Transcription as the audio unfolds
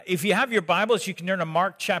If you have your Bibles, you can turn to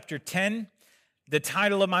Mark chapter 10. The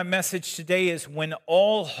title of my message today is When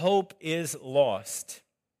All Hope is Lost.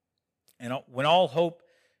 And when all hope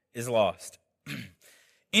is lost.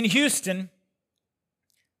 In Houston,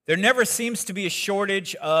 there never seems to be a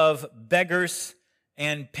shortage of beggars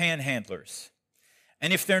and panhandlers.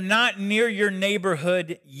 And if they're not near your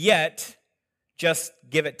neighborhood yet, just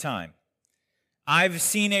give it time. I've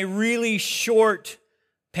seen a really short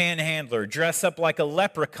panhandler dress up like a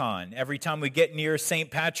leprechaun every time we get near St.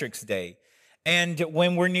 Patrick's Day. And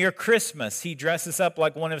when we're near Christmas, he dresses up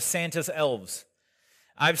like one of Santa's elves.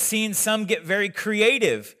 I've seen some get very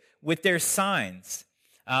creative with their signs.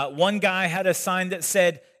 One guy had a sign that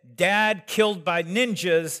said, "Dad killed by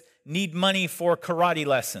ninjas, need money for karate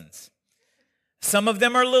lessons." Some of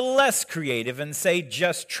them are a little less creative and say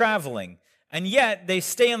just traveling. And yet they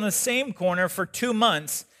stay on the same corner for 2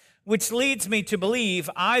 months, which leads me to believe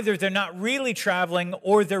either they're not really traveling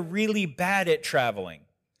or they're really bad at traveling.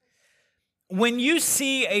 When you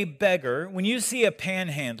see a beggar, when you see a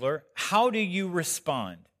panhandler, how do you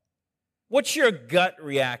respond? What's your gut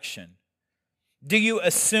reaction? Do you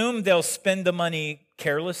assume they'll spend the money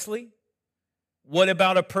carelessly? What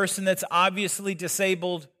about a person that's obviously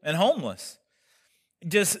disabled and homeless?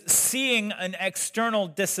 Does seeing an external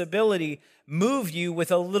disability move you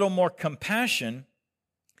with a little more compassion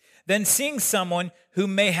than seeing someone who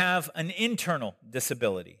may have an internal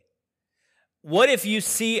disability? What if you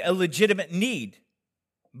see a legitimate need,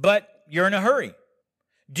 but you're in a hurry?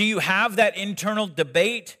 Do you have that internal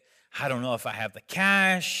debate? I don't know if I have the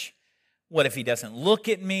cash. What if he doesn't look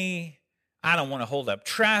at me? I don't want to hold up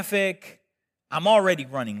traffic. I'm already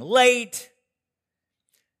running late.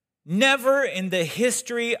 Never in the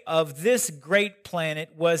history of this great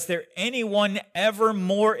planet was there anyone ever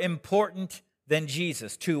more important than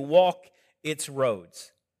Jesus to walk its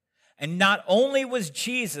roads. And not only was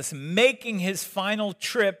Jesus making his final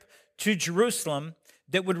trip to Jerusalem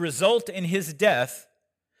that would result in his death,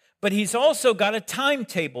 but he's also got a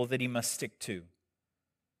timetable that he must stick to.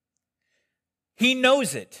 He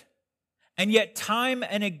knows it. And yet time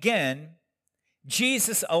and again,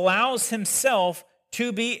 Jesus allows himself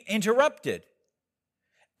to be interrupted.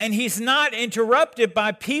 And he's not interrupted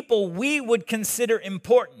by people we would consider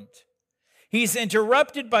important. He's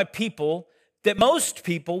interrupted by people that most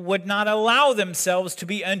people would not allow themselves to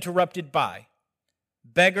be interrupted by.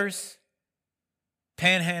 Beggars,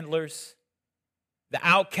 panhandlers, the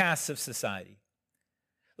outcasts of society.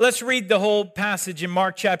 Let's read the whole passage in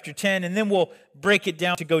Mark chapter 10, and then we'll break it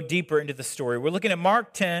down to go deeper into the story. We're looking at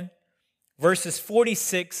Mark 10, verses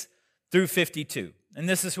 46 through 52. And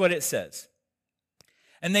this is what it says.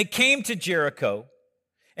 And they came to Jericho,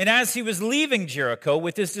 and as he was leaving Jericho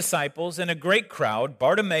with his disciples and a great crowd,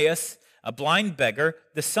 Bartimaeus, a blind beggar,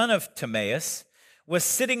 the son of Timaeus, was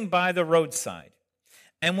sitting by the roadside.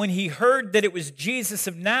 And when he heard that it was Jesus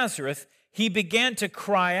of Nazareth, he began to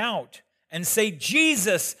cry out and say,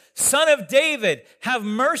 "Jesus, Son of David, have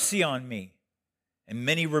mercy on me." And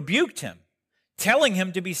many rebuked him, telling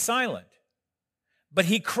him to be silent. But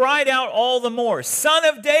he cried out all the more, "Son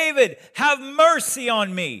of David, have mercy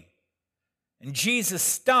on me." And Jesus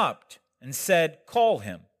stopped and said, "Call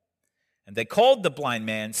him." And they called the blind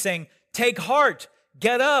man, saying, "Take heart,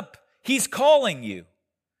 get up, he's calling you."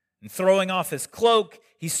 And throwing off his cloak,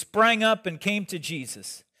 he sprang up and came to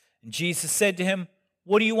Jesus. And Jesus said to him,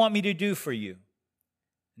 "What do you want me to do for you?"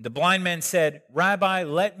 And the blind man said, "Rabbi,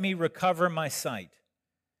 let me recover my sight."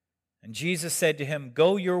 And Jesus said to him,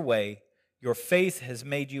 "Go your way, your faith has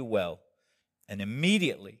made you well." And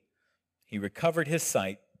immediately he recovered his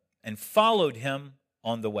sight and followed him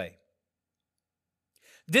on the way.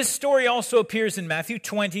 This story also appears in Matthew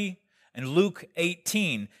 20 and Luke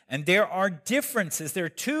 18. And there are differences. There are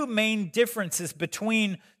two main differences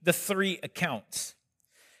between the three accounts.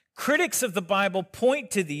 Critics of the Bible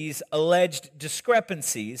point to these alleged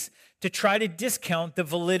discrepancies to try to discount the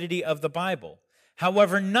validity of the Bible.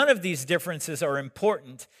 However, none of these differences are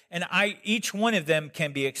important, and each one of them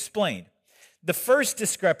can be explained. The first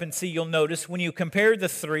discrepancy you'll notice when you compare the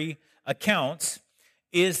three accounts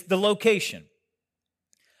is the location.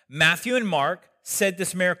 Matthew and Mark said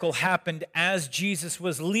this miracle happened as Jesus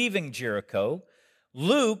was leaving Jericho.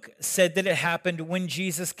 Luke said that it happened when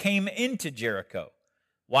Jesus came into Jericho.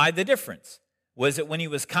 Why the difference? Was it when he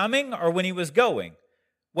was coming or when he was going?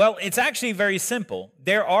 Well, it's actually very simple.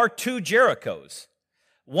 There are two Jerichos.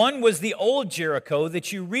 One was the old Jericho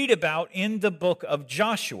that you read about in the book of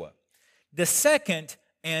Joshua. The second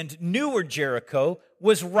and newer Jericho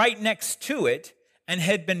was right next to it and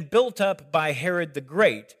had been built up by Herod the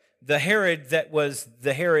Great, the Herod that was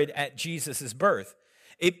the Herod at Jesus' birth.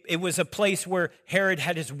 It was a place where Herod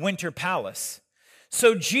had his winter palace.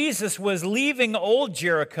 So Jesus was leaving old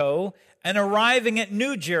Jericho and arriving at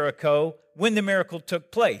New Jericho when the miracle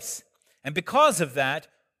took place. And because of that,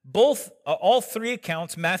 all three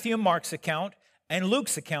accounts, Matthew and Mark's account and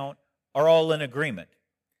Luke's account, are all in agreement.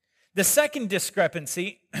 The second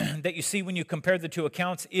discrepancy that you see when you compare the two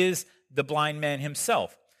accounts is the blind man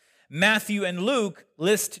himself. Matthew and Luke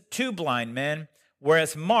list 2 blind men,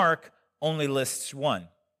 whereas Mark only lists 1.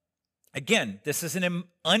 Again, this is an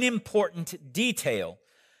unimportant detail.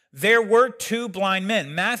 There were 2 blind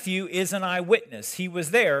men. Matthew is an eyewitness. He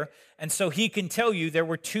was there, and so he can tell you there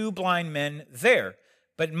were 2 blind men there.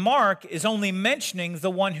 But Mark is only mentioning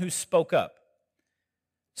the one who spoke up.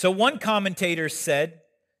 So one commentator said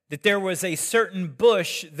that there was a certain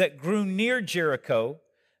bush that grew near Jericho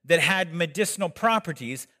that had medicinal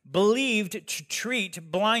properties, believed to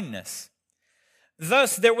treat blindness.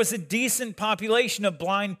 Thus, there was a decent population of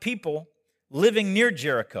blind people living near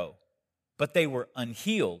Jericho, but they were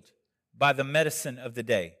unhealed by the medicine of the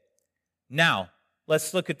day. Now,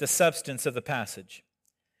 let's look at the substance of the passage.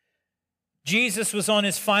 Jesus was on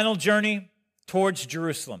his final journey towards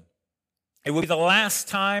Jerusalem. It would be the last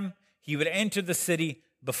time he would enter the city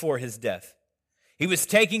before his death. He was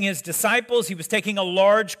taking his disciples, he was taking a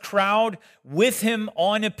large crowd with him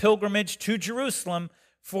on a pilgrimage to Jerusalem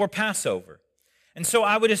for Passover. And so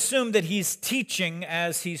I would assume that he's teaching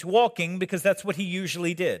as he's walking because that's what he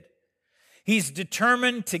usually did. He's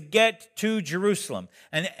determined to get to Jerusalem,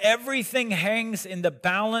 and everything hangs in the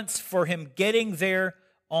balance for him getting there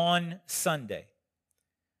on Sunday.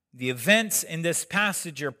 The events in this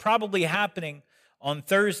passage are probably happening on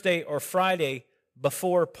Thursday or Friday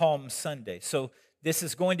before Palm Sunday. So this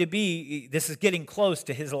is getting close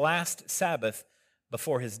to his last Sabbath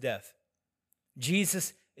before his death.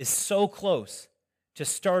 Jesus is so close to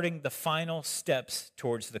starting the final steps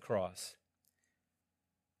towards the cross.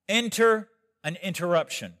 Enter an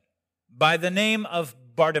interruption by the name of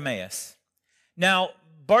Bartimaeus. Now,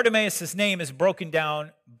 Bartimaeus' name is broken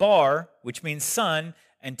down Bar, which means son,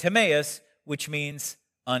 and Timaeus, which means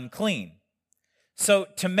unclean. So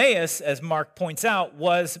Timaeus, as Mark points out,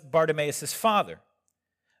 was Bartimaeus' father.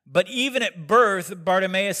 But even at birth,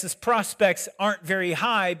 Bartimaeus' prospects aren't very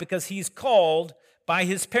high because he's called by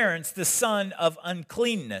his parents the son of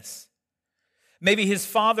uncleanness. Maybe his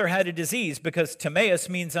father had a disease because Timaeus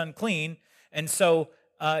means unclean, and so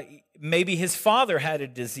maybe his father had a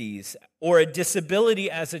disease or a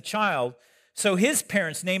disability as a child, so his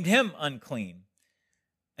parents named him unclean.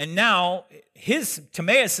 And now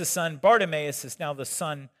Timaeus' son, Bartimaeus, is now the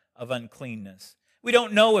son of uncleanness. We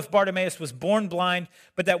don't know if Bartimaeus was born blind,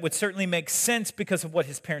 but that would certainly make sense because of what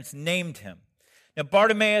his parents named him. Now,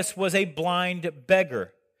 Bartimaeus was a blind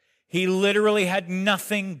beggar. He literally had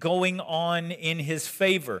nothing going on in his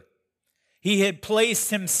favor. He had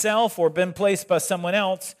placed himself or been placed by someone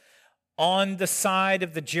else on the side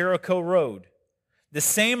of the Jericho road, the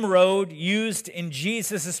same road used in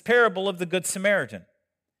Jesus' parable of the Good Samaritan.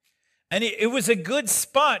 And it was a good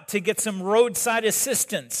spot to get some roadside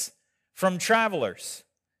assistance from travelers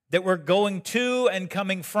that were going to and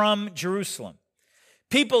coming from Jerusalem.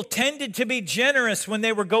 People tended to be generous when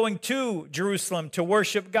they were going to Jerusalem to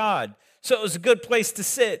worship God, so it was a good place to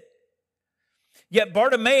sit. Yet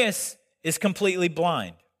Bartimaeus is completely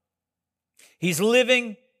blind. He's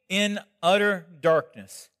living in utter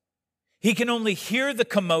darkness. He can only hear the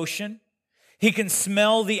commotion. He can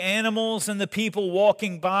smell the animals and the people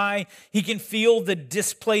walking by. He can feel the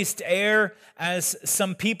displaced air as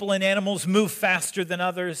some people and animals move faster than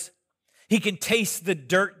others. He can taste the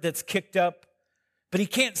dirt that's kicked up, but he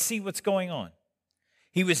can't see what's going on.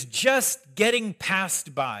 He was just getting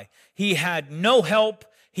passed by. He had no help.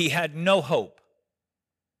 He had no hope.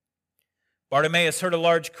 Bartimaeus heard a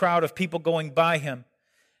large crowd of people going by him,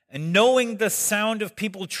 and knowing the sound of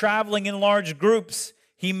people traveling in large groups,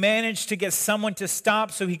 he managed to get someone to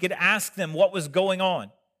stop so he could ask them what was going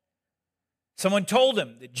on. Someone told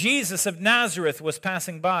him that Jesus of Nazareth was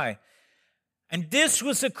passing by. And this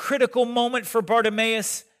was a critical moment for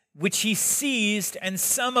Bartimaeus, which he seized, and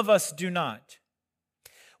some of us do not.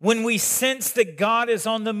 When we sense that God is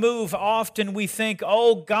on the move, often we think,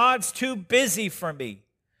 oh, God's too busy for me.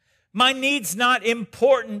 My need's not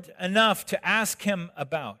important enough to ask him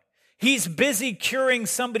about. He's busy curing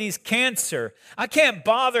somebody's cancer. I can't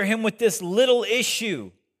bother him with this little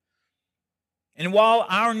issue. And while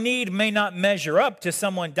our need may not measure up to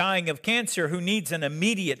someone dying of cancer who needs an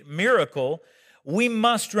immediate miracle, we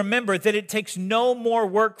must remember that it takes no more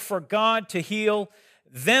work for God to heal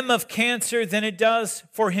them of cancer than it does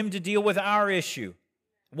for him to deal with our issue,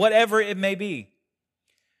 whatever it may be.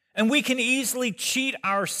 And we can easily cheat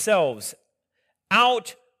ourselves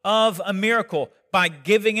out of a miracle by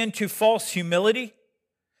giving into false humility,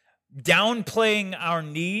 downplaying our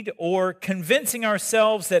need, or convincing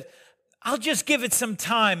ourselves that I'll just give it some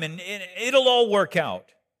time and it'll all work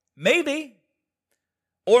out. Maybe.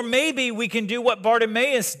 Or maybe we can do what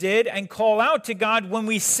Bartimaeus did and call out to God when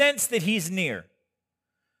we sense that he's near.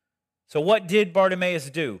 So what did Bartimaeus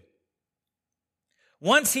do?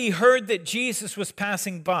 Once he heard that Jesus was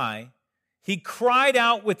passing by, he cried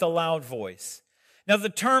out with a loud voice. Now the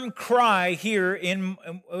term cry here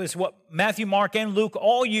is what Matthew, Mark, and Luke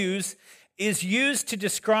all use, is used to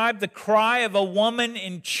describe the cry of a woman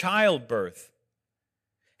in childbirth.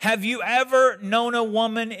 Have you ever known a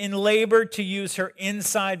woman in labor to use her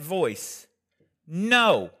inside voice?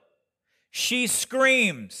 No. She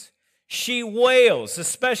screams. She wails,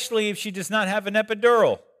 especially if she does not have an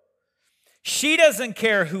epidural. She doesn't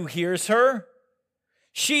care who hears her.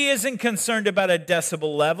 She isn't concerned about a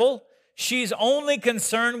decibel level. She's only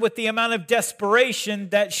concerned with the amount of desperation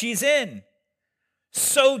that she's in.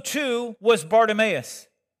 So too was Bartimaeus.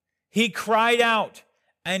 He cried out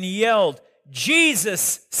and yelled,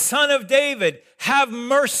 Jesus, Son of David, have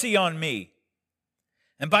mercy on me.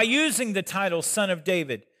 And by using the title Son of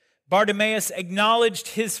David, Bartimaeus acknowledged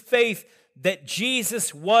his faith that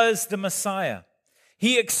Jesus was the Messiah.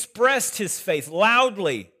 He expressed his faith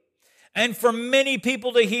loudly and for many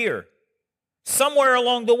people to hear. Somewhere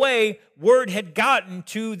along the way, word had gotten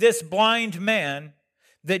to this blind man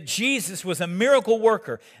that Jesus was a miracle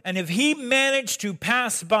worker. And if he managed to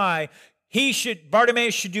pass by,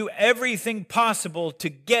 Bartimaeus should do everything possible to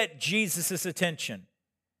get Jesus' attention.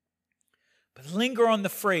 But linger on the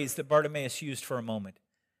phrase that Bartimaeus used for a moment.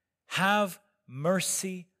 Have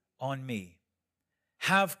mercy on me.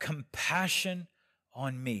 Have compassion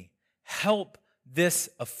on me. Help this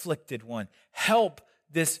afflicted one. Help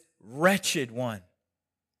this wretched one.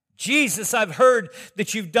 Jesus, I've heard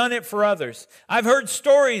that you've done it for others. I've heard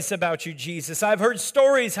stories about you, Jesus. I've heard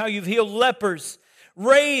stories how you've healed lepers,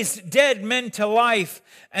 raised dead men to life,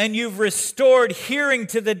 and you've restored hearing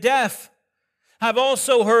to the deaf. I've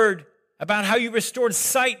also heard about how you restored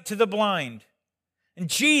sight to the blind. And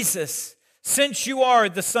Jesus, since you are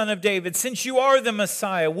the Son of David, since you are the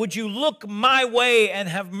Messiah, would you look my way and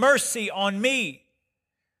have mercy on me?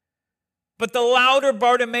 But the louder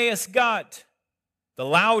Bartimaeus got, the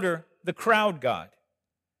louder the crowd got.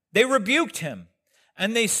 They rebuked him,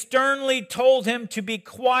 and they sternly told him to be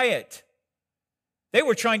quiet. They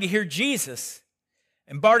were trying to hear Jesus,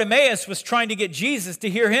 and Bartimaeus was trying to get Jesus to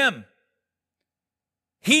hear him.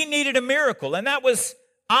 He needed a miracle, and that was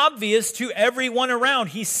obvious to everyone around.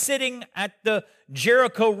 He's sitting at the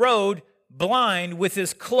Jericho Road, blind, with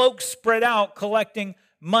his cloak spread out, collecting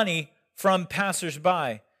money from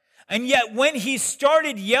passersby. And yet when he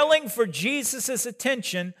started yelling for Jesus'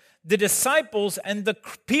 attention, the disciples and the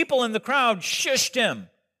people in the crowd shushed him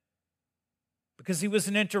because he was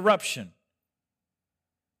an interruption.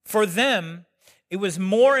 For them, it was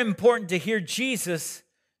more important to hear Jesus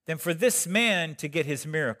than for this man to get his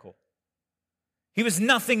miracle. He was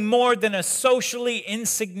nothing more than a socially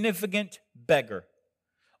insignificant beggar,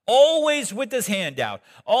 always with his hand out,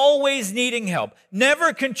 always needing help,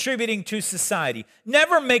 never contributing to society,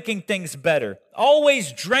 never making things better,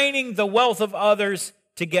 always draining the wealth of others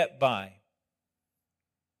to get by.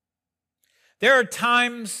 There are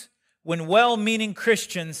times when well-meaning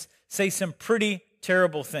Christians say some pretty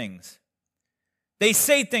terrible things. They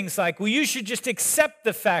say things like, well, you should just accept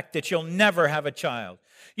the fact that you'll never have a child.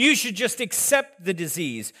 You should just accept the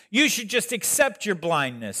disease. You should just accept your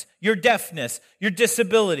blindness, your deafness, your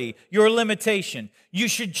disability, your limitation. You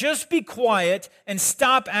should just be quiet and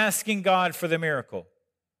stop asking God for the miracle.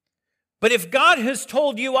 But if God has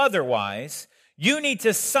told you otherwise, you need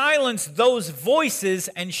to silence those voices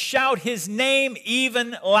and shout his name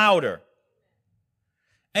even louder.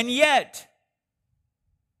 And yet,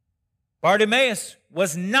 Bartimaeus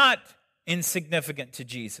was not insignificant to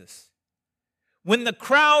Jesus. When the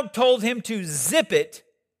crowd told him to zip it,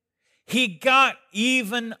 he got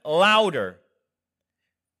even louder.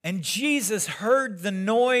 And Jesus heard the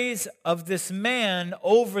noise of this man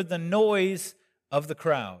over the noise of the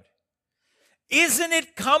crowd. Isn't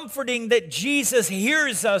it comforting that Jesus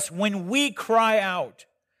hears us when we cry out?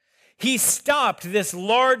 He stopped this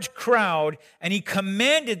large crowd and he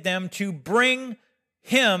commanded them to bring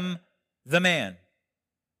him the man.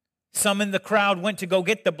 Some in the crowd went to go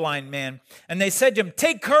get the blind man, and they said to him,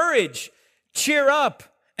 "Take courage, cheer up,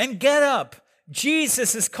 and get up.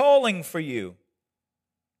 Jesus is calling for you."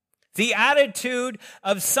 The attitude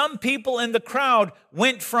of some people in the crowd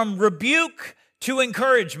went from rebuke to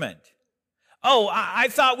encouragement. Oh, I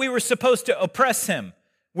thought we were supposed to oppress him.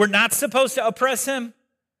 We're not supposed to oppress him?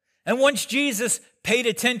 And once Jesus paid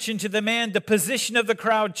attention to the man, the position of the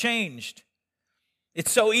crowd changed.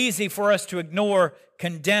 It's so easy for us to ignore,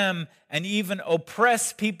 condemn, and even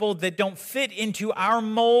oppress people that don't fit into our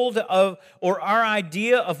mold of or our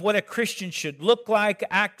idea of what a Christian should look like,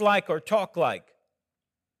 act like, or talk like.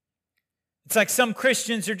 It's like some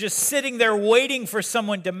Christians are just sitting there waiting for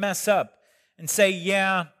someone to mess up and say,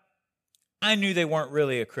 yeah, I knew they weren't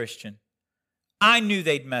really a Christian. I knew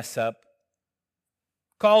they'd mess up.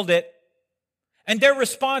 Called it. And their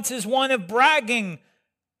response is one of bragging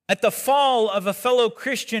at the fall of a fellow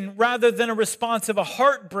Christian rather than a response of a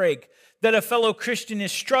heartbreak that a fellow Christian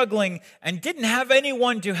is struggling and didn't have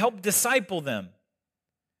anyone to help disciple them.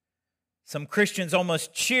 Some Christians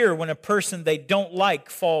almost cheer when a person they don't like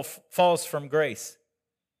falls from grace.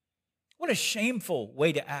 What a shameful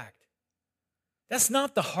way to act. That's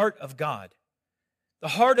not the heart of God. The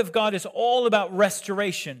heart of God is all about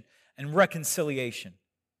restoration and reconciliation.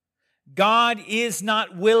 God is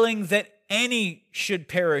not willing that any should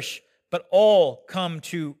perish, but all come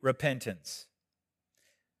to repentance.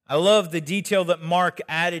 I love the detail that Mark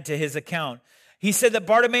added to his account. He said that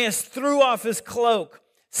Bartimaeus threw off his cloak,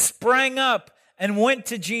 sprang up, and went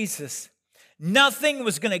to Jesus. Nothing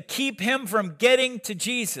was going to keep him from getting to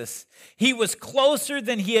Jesus. He was closer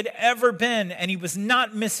than he had ever been, and he was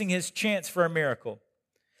not missing his chance for a miracle.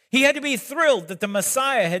 He had to be thrilled that the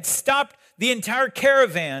Messiah had stopped the entire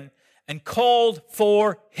caravan and called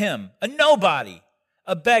for him, a nobody,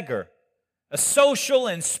 a beggar, a social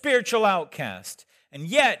and spiritual outcast. And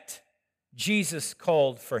yet, Jesus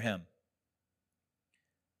called for him.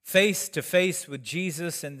 Face to face with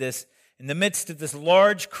Jesus in the midst of this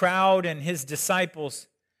large crowd and his disciples,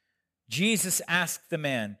 Jesus asked the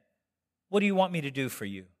man, "What do you want me to do for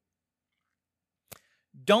you?"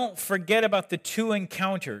 Don't forget about the two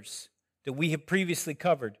encounters that we have previously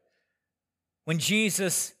covered. When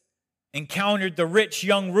Jesus encountered the rich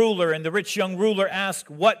young ruler, and the rich young ruler asked,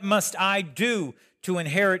 "What must I do to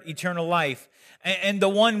inherit eternal life?" And the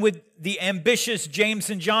one with the ambitious James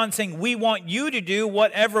and John saying, "We want you to do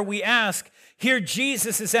whatever we ask." Here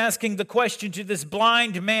Jesus is asking the question to this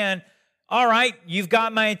blind man, "All right, you've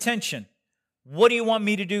got my attention. What do you want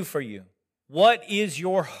me to do for you? What is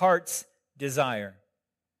your heart's desire?"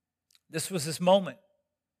 This was his moment.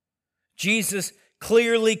 Jesus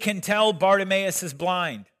clearly can tell Bartimaeus is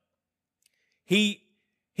blind. He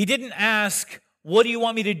didn't ask, "What do you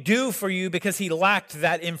want me to do for you?" because he lacked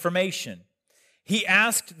that information. He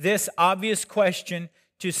asked this obvious question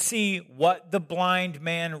to see what the blind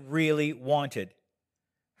man really wanted.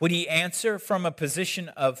 Would he answer from a position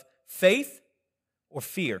of faith or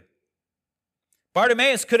fear?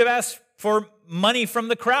 Bartimaeus could have asked for money from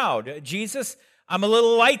the crowd. "Jesus, I'm a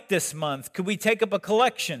little light this month. Could we take up a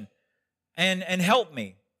collection and help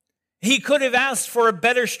me?" He could have asked for a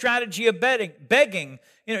better strategy of begging.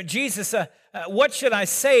 "Jesus, what should I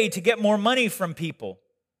say to get more money from people?"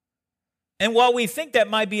 And while we think that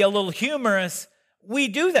might be a little humorous, we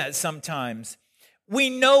do that sometimes. We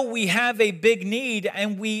know we have a big need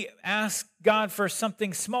and we ask God for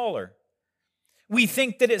something smaller. We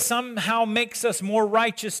think that it somehow makes us more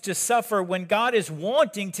righteous to suffer when God is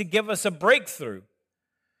wanting to give us a breakthrough.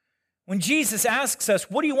 When Jesus asks us,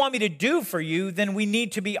 "What do you want me to do for you?" then we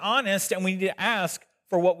need to be honest and we need to ask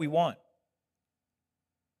for what we want.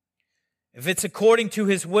 If it's according to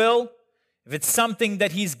his will, if it's something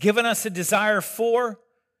that he's given us a desire for,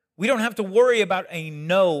 we don't have to worry about a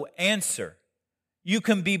no answer. You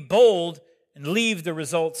can be bold and leave the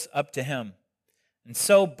results up to him. And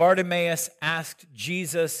so Bartimaeus asked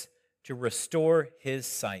Jesus to restore his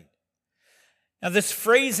sight. Now, this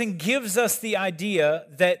phrasing gives us the idea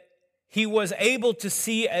that he was able to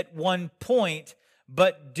see at one point,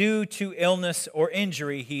 but due to illness or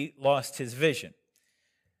injury, he lost his vision.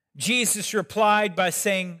 Jesus replied by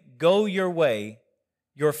saying, "Go your way,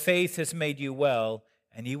 your faith has made you well,"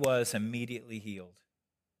 and he was immediately healed.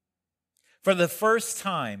 For the first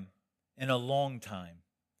time in a long time,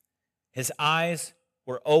 his eyes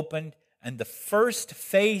were opened, and the first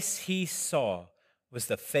face he saw was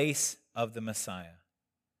the face of the Messiah.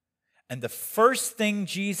 And the first thing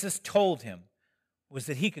Jesus told him was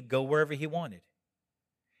that he could go wherever he wanted.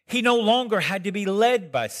 He no longer had to be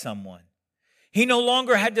led by someone. He no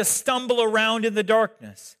longer had to stumble around in the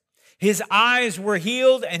darkness. His eyes were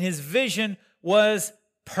healed and his vision was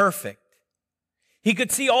perfect. He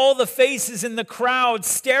could see all the faces in the crowd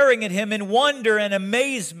staring at him in wonder and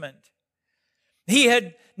amazement. He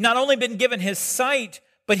had not only been given his sight,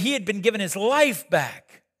 but he had been given his life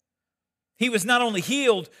back. He was not only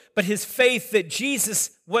healed, but his faith that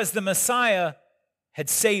Jesus was the Messiah had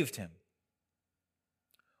saved him.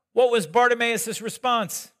 What was Bartimaeus'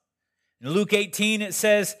 response? In Luke 18, it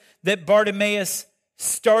says that Bartimaeus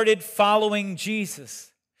started following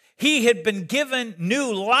Jesus. He had been given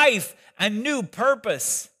new life and new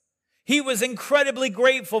purpose. He was incredibly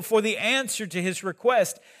grateful for the answer to his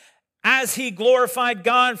request. As he glorified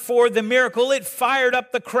God for the miracle, it fired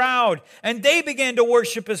up the crowd, and they began to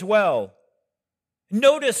worship as well.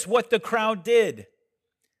 Notice what the crowd did.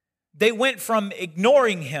 They went from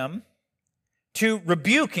ignoring him to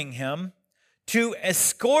rebuking him to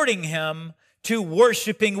escorting him to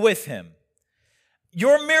worshiping with him.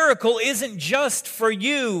 Your miracle isn't just for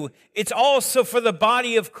you, it's also for the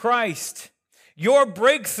body of Christ. Your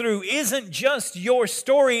breakthrough isn't just your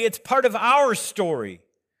story, it's part of our story.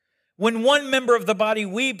 When one member of the body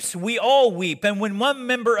weeps, we all weep. And when one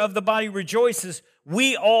member of the body rejoices,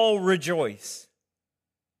 we all rejoice.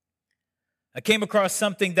 I came across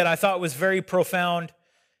something that I thought was very profound.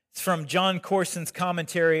 It's from John Corson's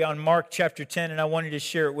commentary on Mark chapter 10, and I wanted to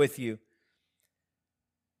share it with you.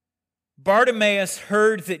 Bartimaeus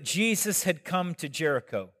heard that Jesus had come to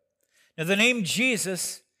Jericho. Now, the name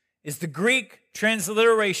Jesus is the Greek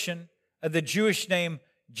transliteration of the Jewish name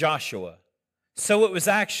Joshua. So it was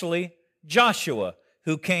actually Joshua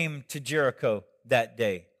who came to Jericho that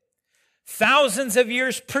day. Thousands of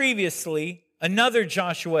years previously, another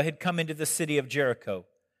Joshua had come into the city of Jericho,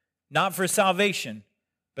 not for salvation,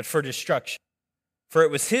 but for destruction. For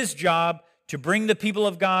it was his job to bring the people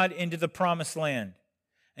of God into the promised land.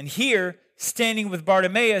 And here, standing with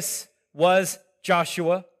Bartimaeus, was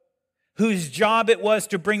Joshua, whose job it was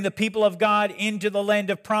to bring the people of God into the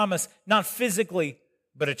land of promise, not physically,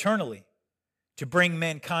 but eternally, to bring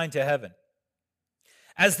mankind to heaven.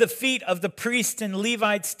 As the feet of the priests and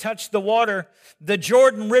Levites touched the water, the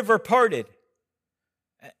Jordan River parted,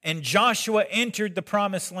 and Joshua entered the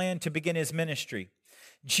promised land to begin his ministry.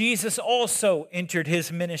 Jesus also entered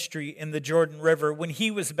his ministry in the Jordan River when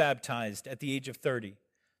he was baptized at the age of 30.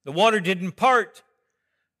 The water didn't part,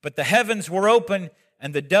 but the heavens were open,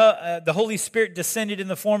 and the Holy Spirit descended in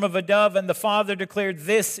the form of a dove, and the Father declared,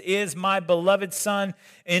 "This is my beloved Son,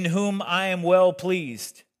 in whom I am well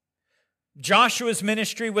pleased." Joshua's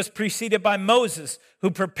ministry was preceded by Moses,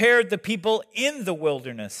 who prepared the people in the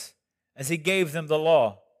wilderness as he gave them the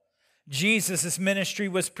law. Jesus' ministry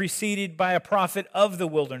was preceded by a prophet of the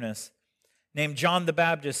wilderness named John the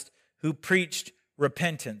Baptist, who preached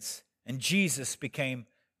repentance, and Jesus became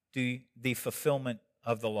the fulfillment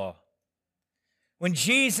of the law. When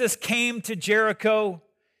Jesus came to Jericho,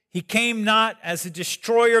 he came not as a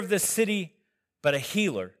destroyer of the city, but a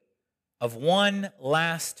healer of one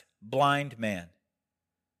last blind man.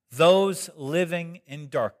 Those living in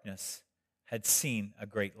darkness had seen a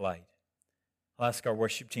great light. I'll ask our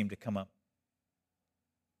worship team to come up.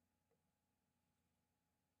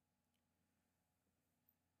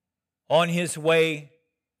 On his way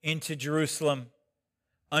into Jerusalem,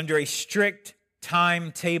 under a strict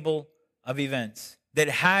timetable of events that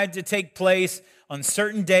had to take place on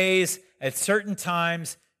certain days at certain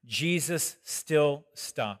times, Jesus still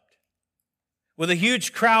stopped. With a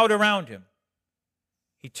huge crowd around him,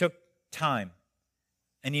 he took time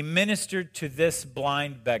and he ministered to this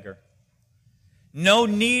blind beggar. No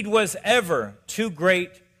need was ever too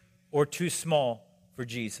great or too small for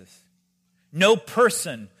Jesus. No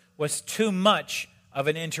person was too much of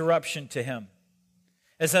an interruption to him.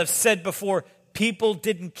 As I've said before, people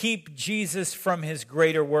didn't keep Jesus from his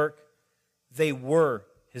greater work. They were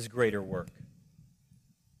his greater work.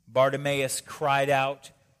 Bartimaeus cried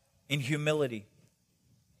out in humility.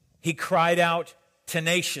 He cried out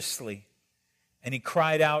tenaciously, and he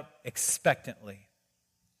cried out expectantly.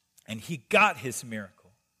 And he got his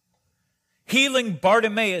miracle. Healing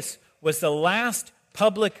Bartimaeus was the last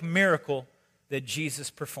public miracle that Jesus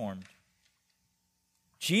performed.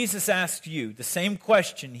 Jesus asked you the same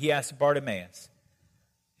question he asked Bartimaeus.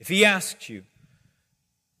 If he asked you,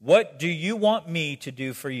 "What do you want me to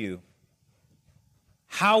do for you?"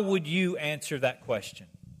 how would you answer that question?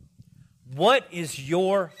 What is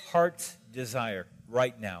your heart's desire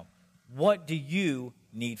right now? What do you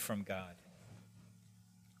need from God?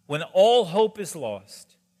 When all hope is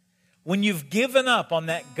lost, when you've given up on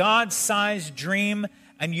that God-sized dream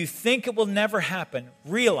and you think it will never happen,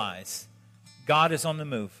 realize God is on the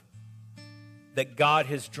move, that God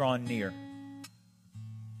has drawn near.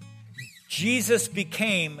 Jesus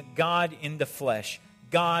became God in the flesh,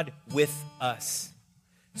 God with us,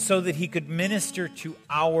 so that he could minister to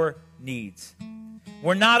our needs.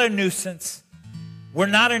 We're not a nuisance. We're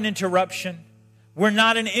not an interruption. We're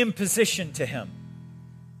not an imposition to him.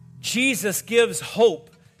 Jesus gives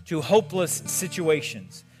hope to hopeless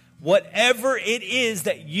situations. Whatever it is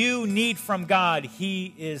that you need from God,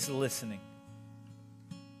 He is listening.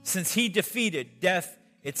 Since He defeated death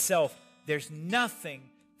itself, there's nothing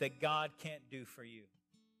that God can't do for you.